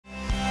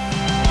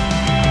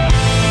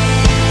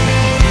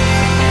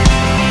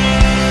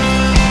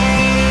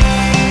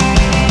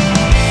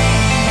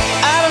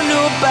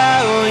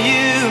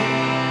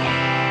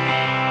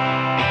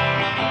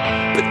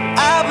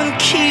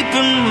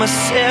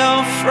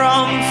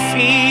from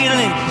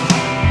feeling.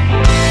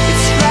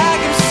 It's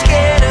like I'm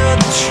scared of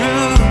the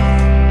truth.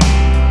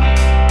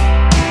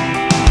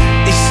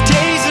 These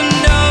days are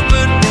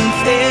numbered and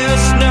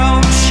there's no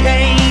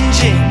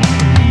changing.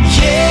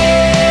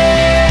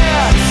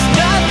 Yeah, it's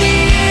not the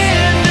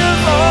end of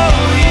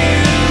all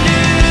you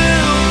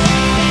knew.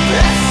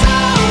 That's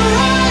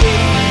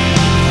alright,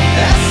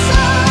 that's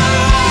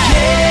alright.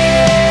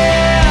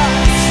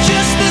 Yeah, it's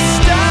just the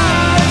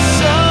start of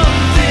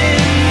something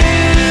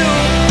new.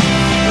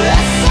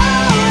 That's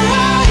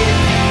alright,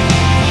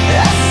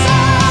 that's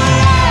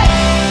alright.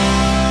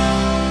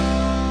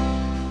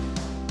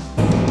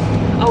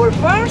 Our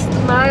first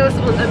miles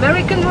on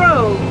American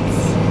roads.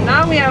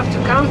 Now we have to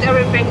count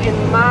everything in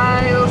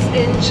miles,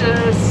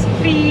 inches,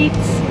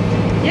 feet.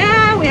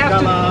 Yeah, we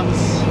have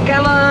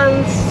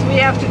gallons. We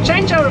have to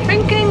change our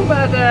thinking,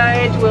 but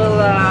it will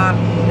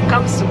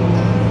come soon.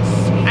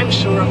 I'm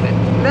sure of it.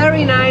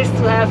 Very nice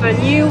to have a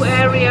new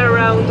area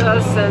around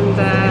us and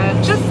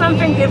just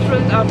something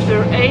different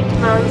after 8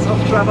 months of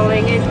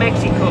traveling in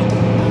Mexico.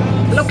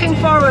 Looking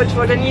forward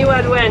for the new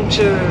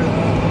adventure.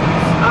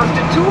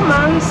 After 2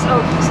 months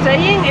of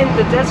staying in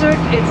the desert,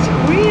 it's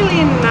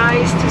really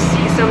nice to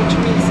see some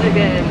trees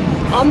again.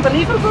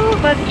 Unbelievable,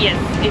 but yes,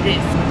 it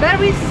is.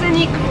 Very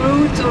scenic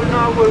route on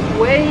our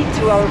way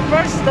to our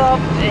first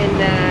stop in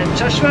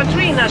Joshua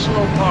Tree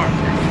National Park.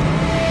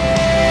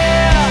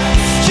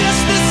 It's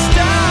just the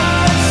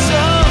start of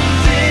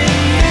something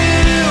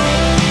new.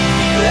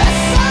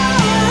 That's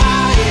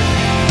alright,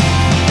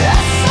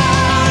 that's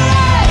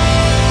alright.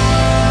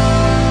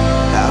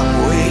 I'm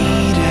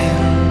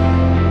waiting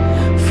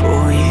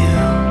for you.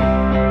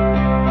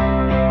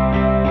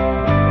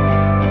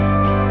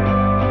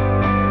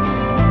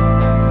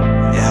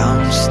 Yeah,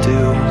 I'm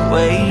still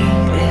waiting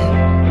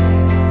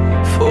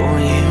for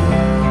you.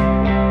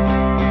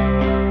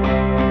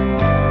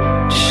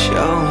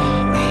 Show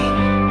me.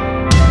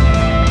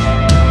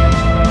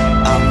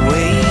 I'm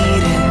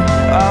waiting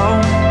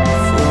all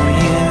for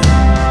you.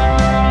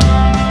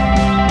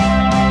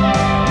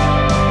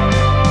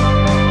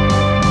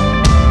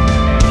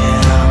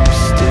 Yeah, I'm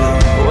still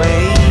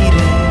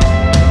waiting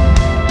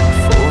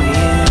for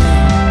you.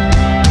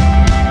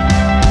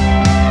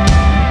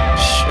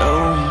 Show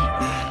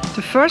me.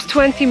 The first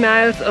 20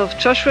 miles of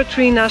Joshua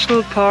Tree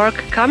National Park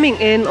coming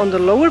in on the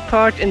lower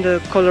part in the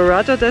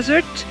Colorado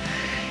desert.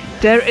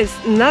 There is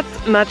not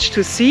much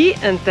to see,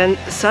 and then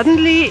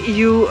suddenly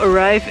you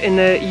arrive in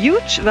a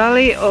huge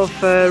valley of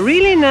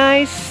really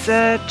nice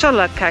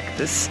cholla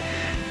cactus.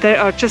 There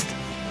are just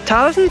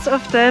thousands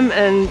of them,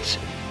 and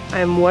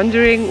I'm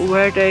wondering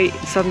where they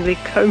suddenly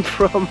come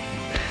from.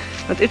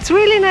 But it's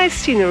really nice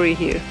scenery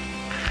here.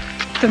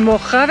 The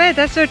Mojave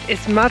Desert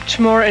is much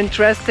more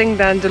interesting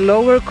than the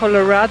lower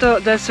Colorado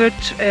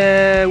Desert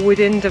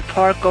within the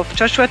park of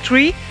Joshua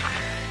Tree.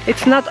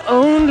 It's not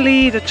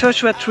only the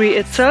Joshua Tree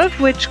itself,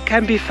 which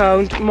can be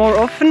found more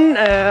often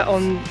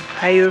on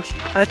higher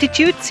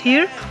altitudes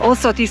here.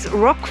 Also, these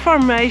rock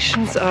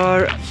formations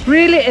are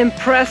really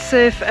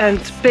impressive and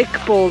big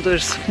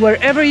boulders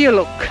wherever you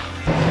look.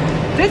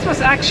 This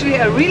was actually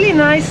a really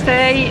nice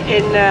day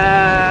in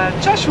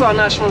Joshua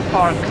National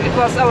Park. It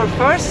was our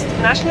first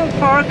national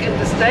park in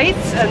the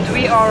States, and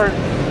we are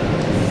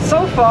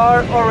so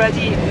far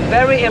already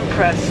very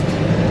impressed.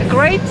 A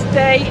great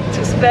day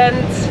to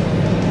spend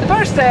the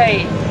first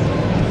day.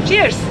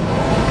 Cheers!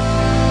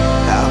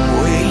 I'm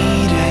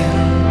waiting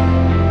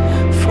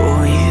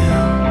for you.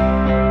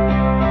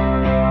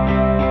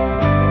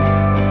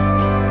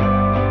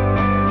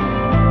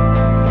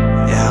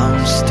 Yeah,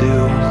 I'm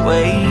still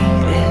waiting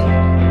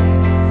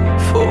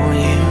for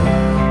you.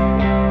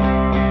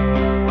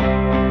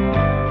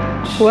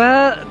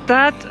 Well,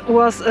 that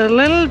was a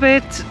little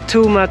bit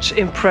too much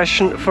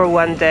impression for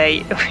one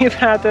day. We've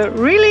had a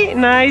really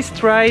nice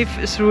drive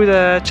through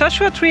the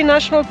Joshua Tree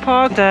National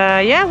Park.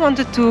 Yeah,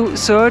 wanted to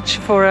search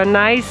for a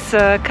nice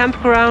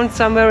campground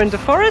somewhere in the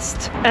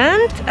forest.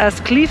 And as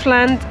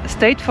Cleveland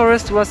State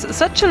Forest was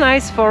such a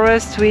nice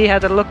forest, we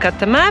had a look at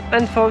the map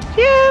and thought,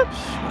 yeah,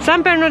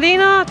 San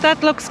Bernardino,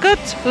 that looks good.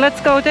 Let's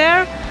go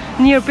there.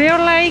 Near Bear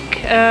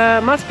Lake,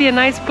 must be a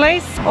nice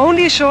place.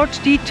 Only a short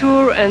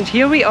detour, and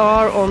here we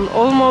are on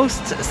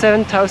almost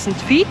 7,000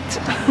 feet.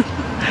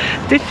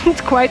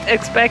 Didn't quite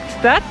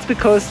expect that,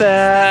 because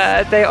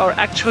they are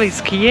actually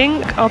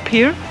skiing up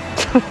here.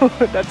 So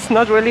that's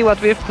not really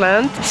what we've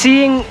planned.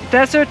 Seeing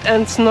desert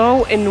and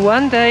snow in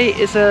one day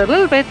is a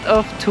little bit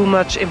of too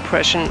much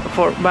impression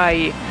for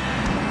my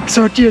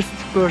 30th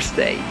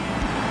birthday.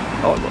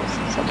 Almost,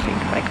 something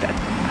like that.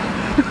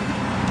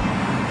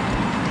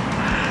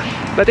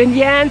 But in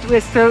the end, we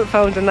still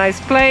found a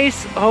nice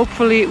place.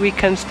 Hopefully we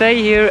can stay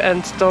here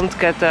and don't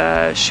get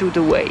shooed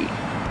away.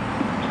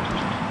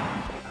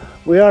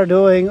 We are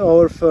doing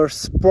our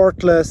first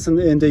sport lesson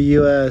in the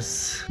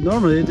US.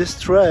 Normally this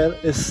trail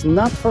is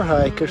not for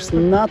hikers,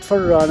 not for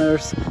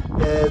runners,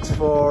 it's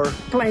for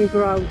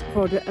Playground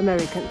for the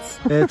Americans.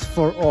 it's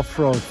for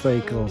off-road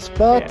vehicles.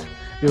 But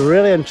you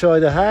really enjoy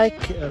the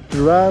hike,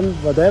 the run,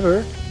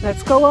 whatever.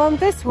 Let's go on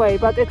this way,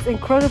 but it's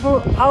incredible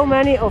how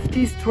many of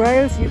these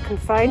trails you can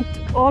find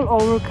all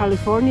over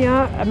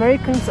California.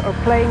 Americans are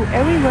playing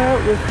everywhere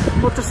with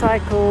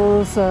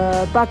motorcycles,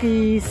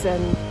 buggies,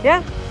 and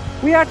yeah,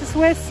 we are the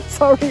Swiss.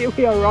 Sorry,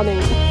 we are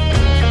running.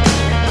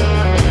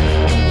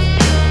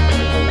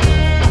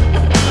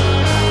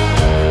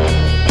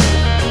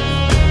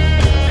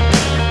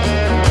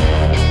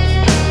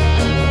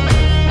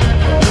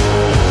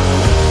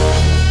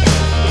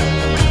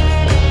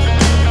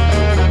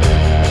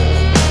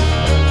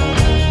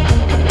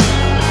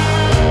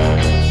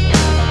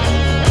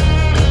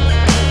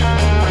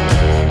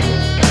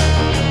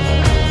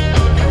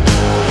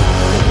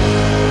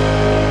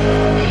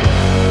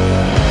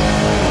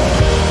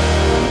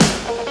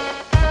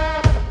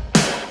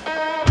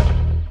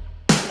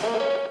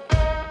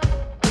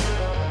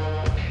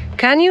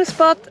 Can you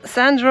spot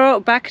Sandro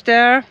back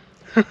there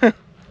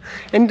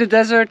in the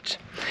desert?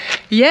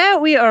 Yeah,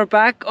 we are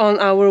back on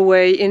our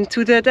way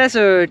into the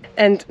desert,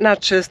 and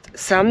not just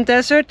some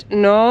desert,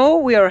 no,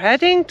 we are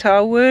heading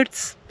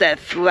towards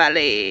Death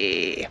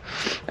Valley.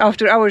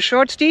 After our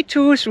short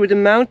detour through the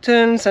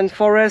mountains and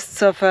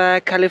forests of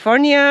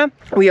California,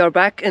 we are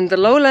back in the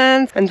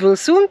lowlands and will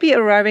soon be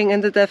arriving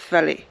in the Death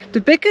Valley.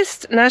 The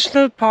biggest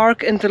national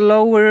park in the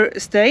lower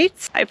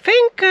states. I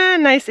think a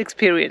nice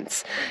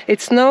experience.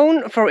 It's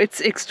known for its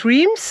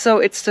extremes, so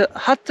it's the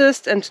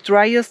hottest and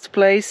driest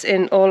place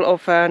in all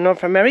of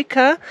North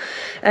America,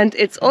 and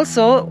it's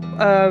also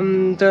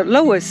the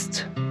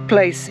lowest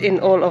place in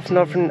all of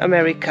Northern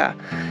America.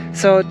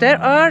 So there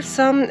are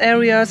some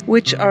areas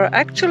which are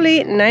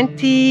actually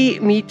 90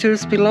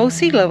 meters below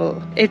sea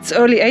level. It's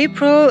early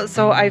April,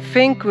 so I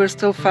think we're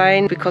still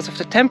fine because of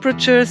the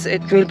temperatures.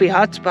 It will be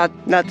hot, but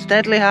not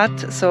deadly hot,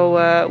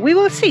 so we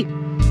will see.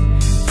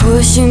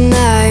 Pushing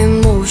my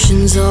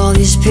emotions, all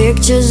these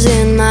pictures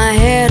in my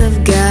head.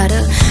 I've got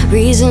a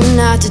reason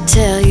not to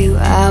tell you,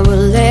 I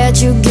will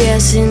let you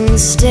guess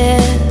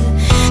instead.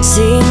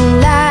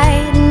 Seeing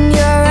light in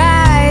your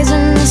eyes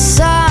and the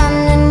sun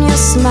in your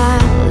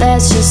smile.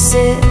 Let's just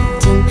sit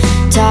and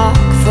talk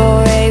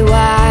for a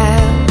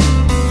while.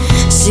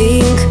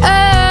 Seeing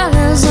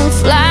colors and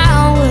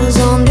flowers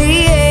on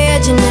the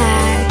edge, and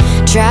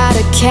I try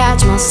to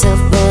catch myself,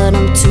 but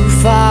I'm too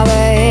far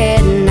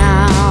ahead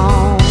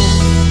now.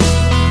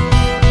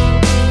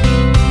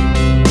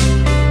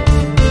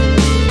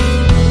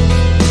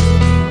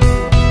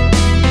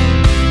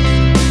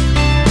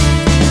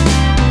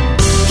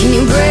 Can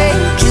you break?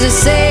 Is it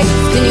safe?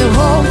 Can you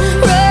hold?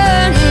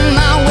 Running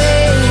my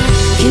way.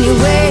 Can you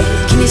wait?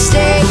 Can you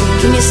stay?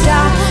 Can you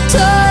stop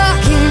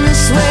talking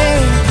this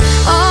way?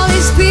 All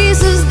these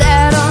pieces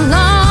that are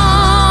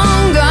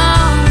long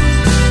gone,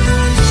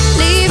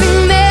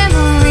 leaving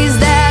memories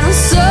that are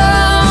so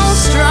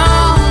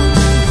strong.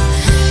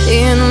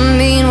 In the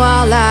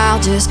meanwhile,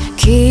 I'll just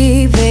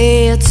keep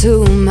it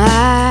to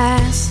myself.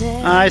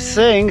 I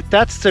think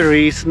that's the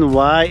reason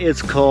why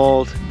it's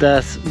called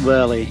Death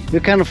Valley. You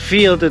can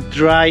feel the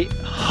dry,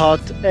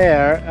 hot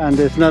air, and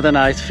it's not a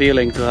nice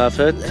feeling to have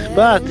it,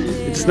 but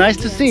it's nice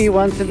to see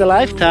once in a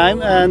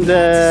lifetime. And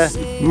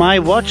my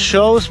watch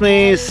shows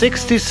me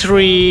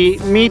 63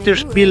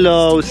 meters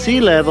below sea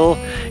level.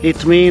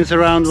 It means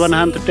around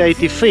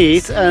 180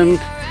 feet, and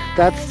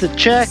that's the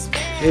check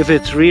if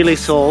it's really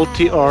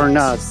salty or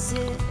not.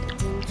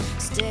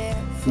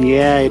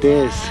 Yeah, it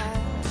is.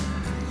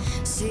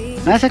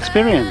 Nice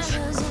experience.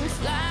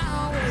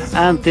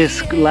 And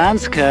this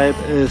landscape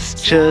is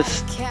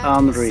just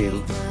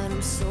unreal.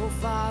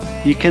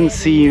 You can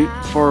see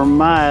for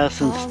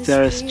miles and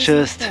there's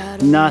just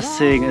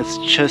nothing, it's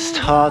just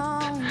hot.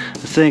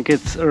 I think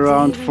it's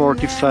around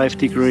 45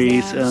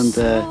 degrees, and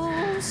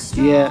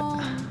yeah,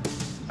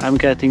 I'm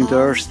getting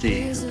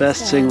thirsty. The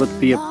best thing would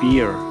be a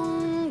beer,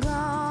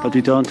 but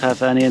we don't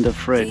have any in the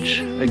fridge.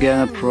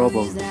 Again, a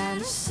problem.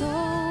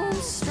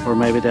 Or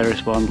maybe there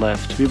is one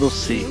left, we will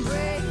see.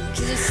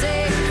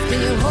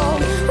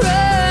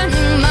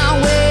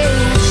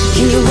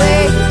 Can you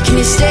wait? Can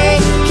you stay?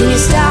 Can you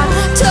stop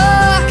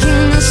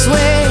talking this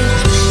way?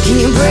 Can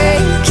you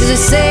break? Is it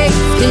safe?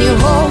 Can you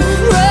hold?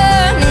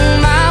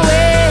 Running my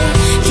way.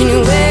 Can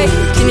you wait?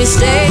 Can you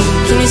stay?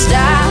 Can you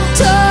stop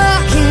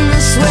talking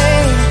this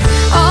way?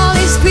 All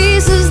these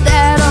pieces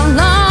that are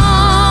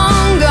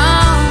long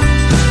gone,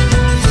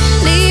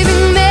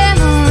 leaving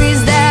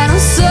memories that are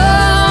so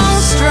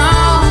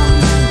strong.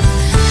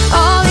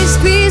 All these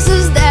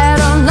pieces that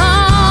are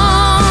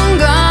long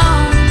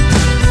gone,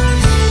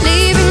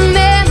 leaving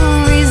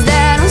memories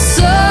that are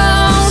so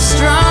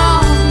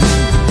strong.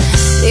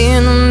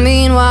 In the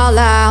meanwhile,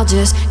 I'll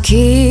just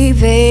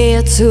keep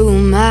it to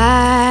myself.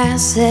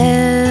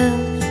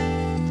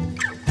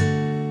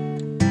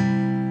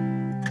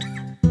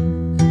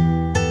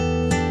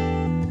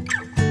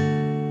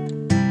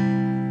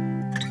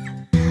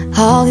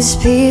 All these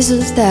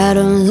pieces that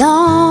are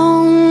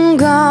long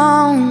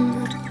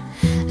gone,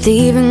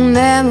 leaving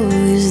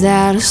memories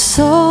that are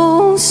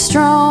so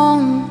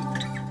strong.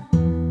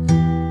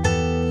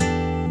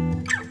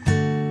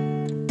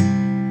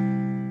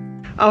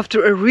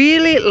 After a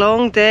really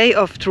long day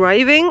of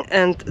driving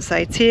and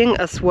sightseeing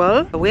as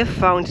well, we have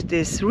found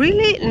this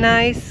really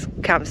nice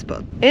camp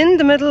spot in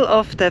the middle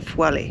of Death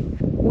Valley.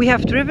 We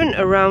have driven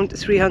around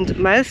 300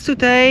 miles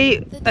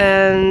today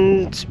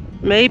and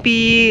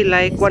maybe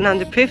like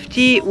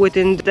 150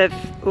 within Death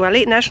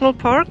Valley National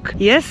Park.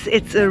 Yes,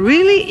 it's a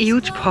really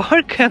huge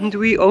park and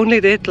we only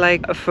did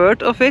like a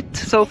third of it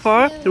so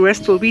far. The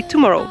rest will be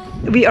tomorrow.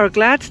 We are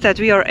glad that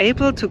we are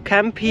able to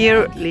camp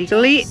here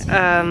legally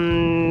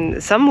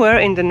somewhere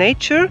in the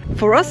nature.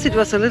 For us it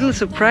was a little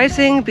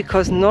surprising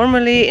because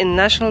normally in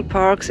national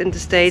parks in the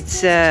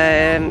States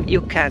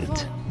you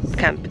can't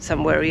camp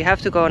somewhere, you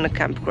have to go on a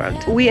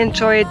campground. We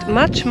enjoy it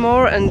much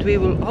more and we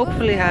will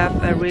hopefully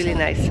have a really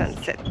nice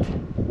sunset.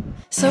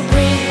 So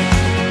breathe,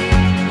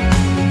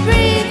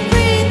 breathe,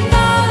 breathe,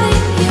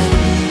 darling,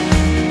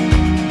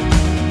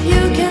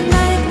 you can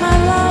make my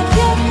love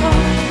your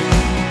home.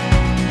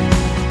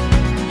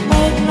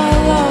 Make my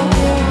love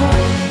your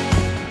home.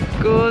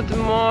 Good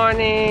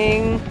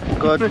morning.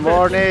 Good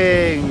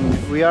morning.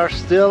 We are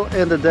still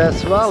in the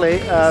Death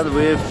Valley and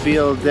we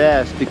feel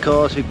death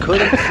because we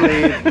couldn't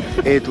sleep.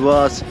 It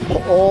was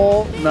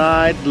all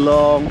night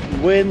long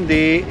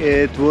windy.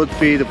 It would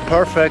be the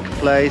perfect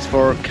place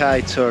for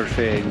kite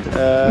surfing.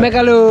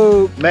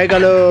 Megaloop.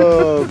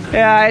 Megaloop.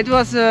 Yeah, it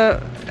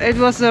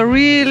was a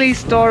really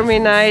stormy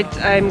night.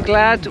 I'm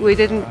glad we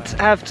didn't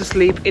have to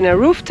sleep in a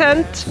roof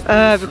tent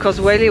because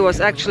Whaley was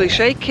actually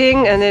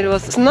shaking and it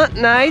was not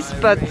nice.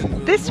 But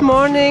this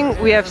morning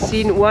we have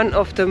seen one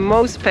of the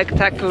most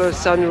spectacular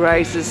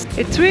sunrises.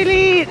 It's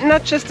really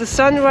not just the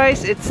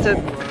sunrise, it's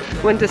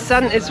when the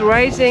sun is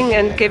rising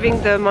and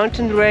giving the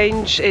mountain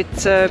range.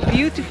 It's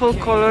beautiful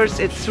colors.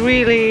 It's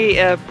really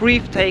a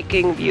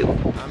breathtaking view.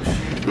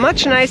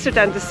 Much nicer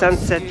than the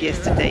sunset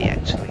yesterday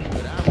actually.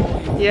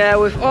 Yeah,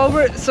 with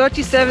over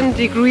 37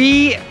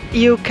 degrees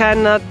you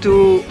cannot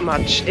do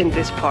much in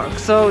this park.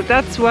 So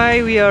that's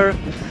why we are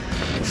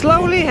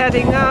slowly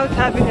heading out,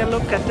 having a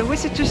look at the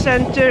visitor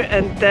center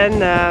and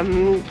then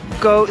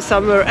go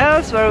somewhere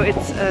else where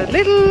it's a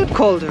little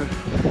colder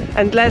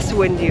and less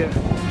windier.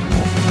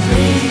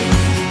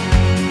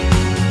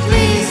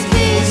 Please,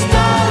 please,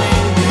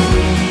 darling,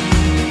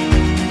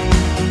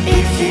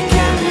 if you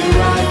can be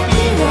right,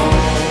 be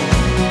wrong.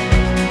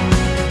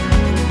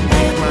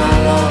 Make my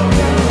love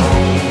your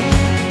home.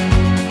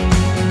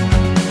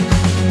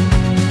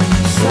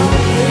 So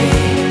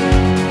breathe,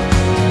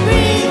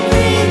 breathe,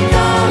 breathe,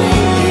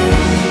 darling,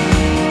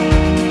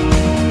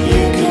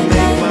 you can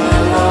make my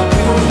love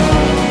your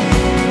home.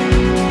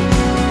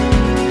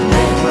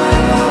 Make my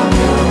love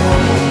your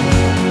home.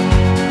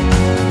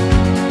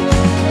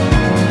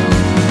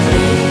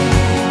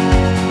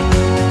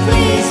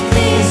 Please,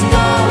 please,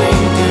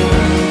 darling, do.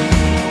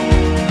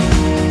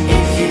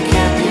 If you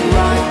can't be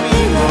right, be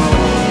wrong.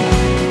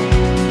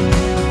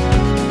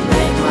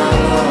 Make my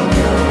love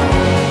your own.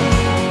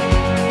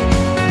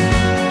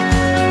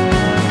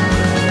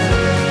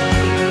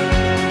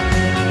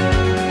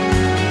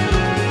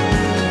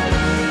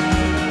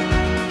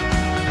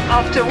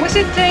 After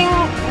visiting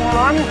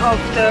one of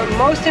the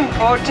most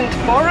important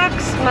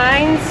borax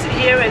mines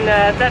here in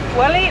Death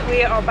Valley,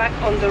 we are back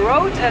on the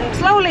road and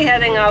slowly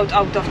heading out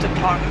of the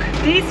park.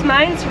 These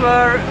mines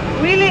were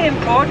really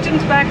important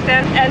back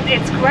then and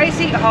it's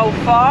crazy how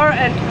far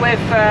and with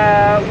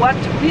what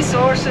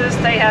resources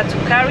they had to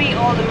carry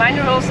all the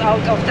minerals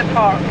out of the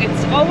park.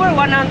 It's over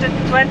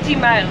 120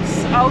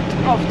 miles out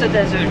of the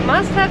desert.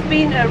 Must have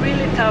been a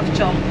really tough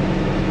job.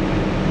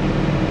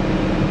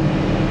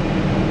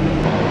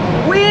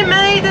 We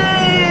made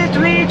it!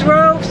 We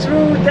drove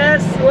through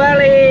Death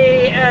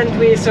Valley and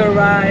we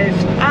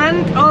survived.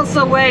 And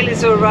also Whaley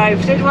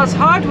survived. It was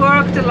hard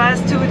work the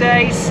last 2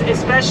 days,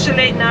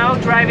 especially now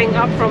driving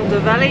up from the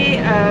valley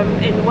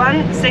in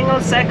one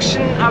single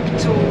section up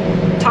to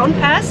Town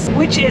Pass,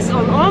 which is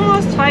on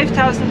almost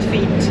 5,000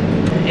 feet.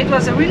 It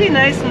was a really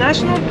nice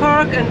national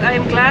park and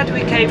I'm glad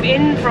we came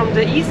in from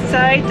the east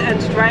side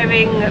and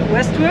driving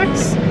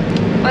westwards.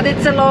 But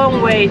it's a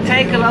long way,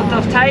 take a lot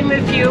of time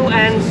with you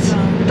and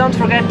don't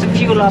forget to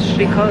fuel up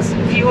because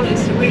fuel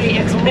is really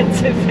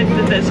expensive in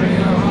the desert.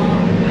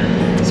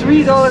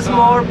 $3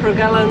 more per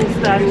gallon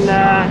than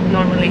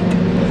normally.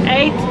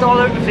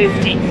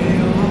 $8.50.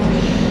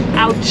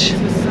 Ouch.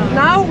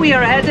 Now we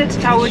are headed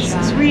towards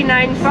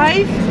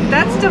 395.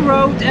 That's the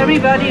road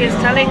everybody is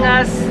telling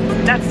us.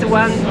 That's the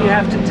one you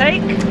have to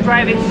take,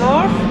 driving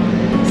north.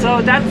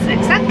 So that's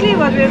exactly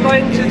what we're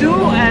going to do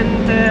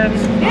and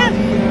yeah,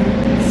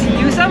 see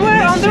you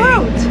somewhere on the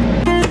road.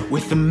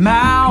 With the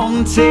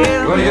mountains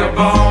where your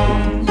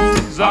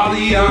bones are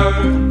the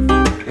earth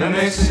and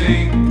they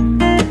sing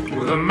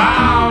with the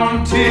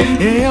mountains.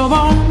 Your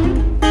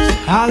bones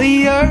are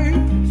the earth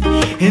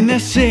and they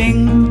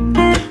sing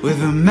with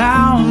the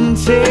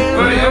mountains.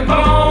 Where your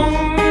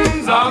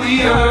bones are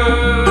the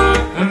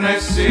earth and they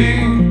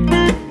sing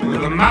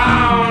with the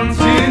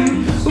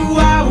mountains.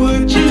 Why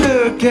would you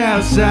look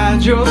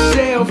outside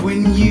yourself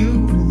when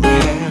you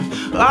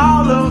have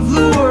all of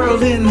the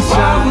world inside?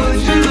 Why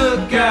would you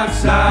look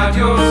outside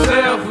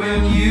yourself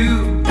when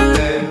you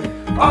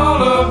have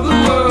all of the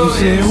world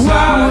said,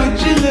 why would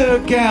you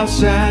look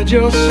outside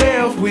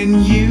yourself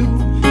when you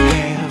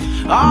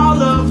have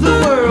all of the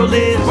world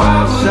inside?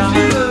 Why would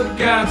you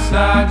look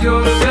outside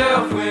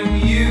yourself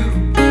when you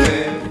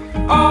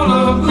have all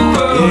of the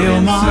world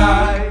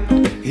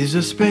inside? Is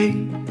a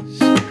space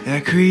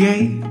that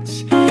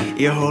creates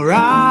your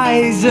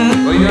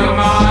horizon. Well, your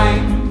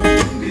mind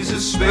is a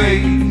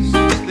space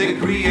that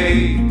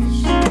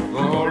creates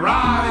the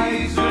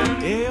horizon.